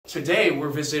today we're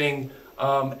visiting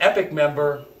Epic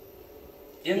member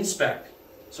inSpek.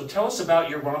 So tell us about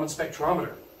your Raman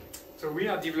spectrometer. So we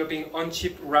are developing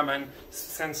on-chip Raman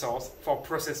sensors for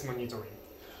process monitoring.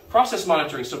 Process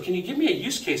monitoring. So can you give me a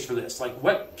use case for this? Like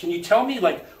what? Can you tell me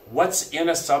like what's in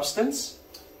a substance?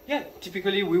 Yeah,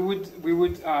 typically we would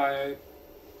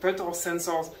put our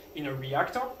sensors in a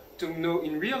reactor to know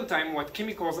in real time what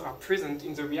chemicals are present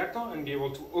in the reactor and be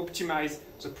able to optimize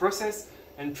the process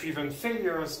and prevent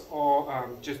failures or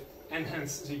just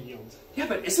enhance the yield. Yeah,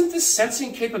 but isn't this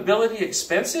sensing capability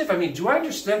expensive? I mean, do I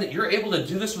understand that you're able to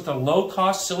do this with a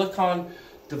low-cost silicon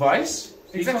device?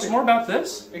 Can you tell us more about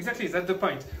this? Exactly, that's the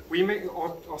point. We make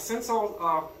our sensors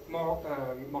are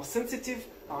more sensitive,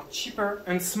 are cheaper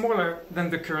and smaller than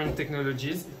the current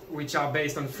technologies, which are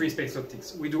based on free space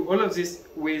optics. We do all of this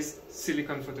with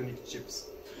silicon photonic chips.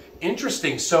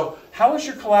 Interesting. So, how is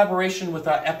your collaboration with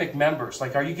Epic members?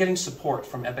 Like, are you getting support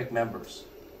from Epic members?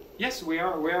 Yes, we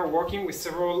are working with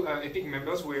several Epic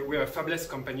members. We're a fabless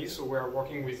company, so we are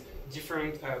working with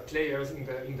different players in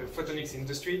the photonics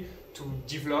industry to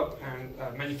develop and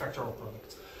manufacture our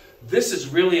products. This is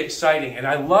really exciting, and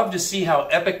I love to see how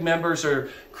Epic members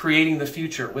are creating the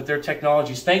future with their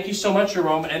technologies. Thank you so much,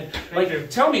 Jerome. And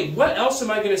tell me, what else am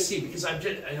I going to see? Because I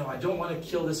don't want to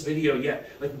kill this video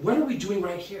yet. Like, what are we doing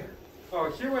right here?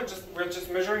 Oh, here we're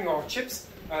just measuring our chips,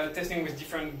 testing with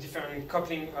different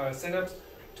coupling setups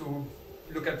to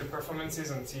look at the performances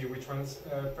and see which ones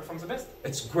perform the best.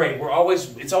 It's great.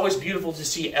 It's always beautiful to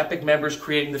see Epic members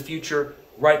creating the future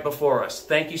right before us.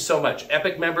 Thank you so much.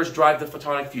 Epic members drive the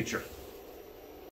photonic future.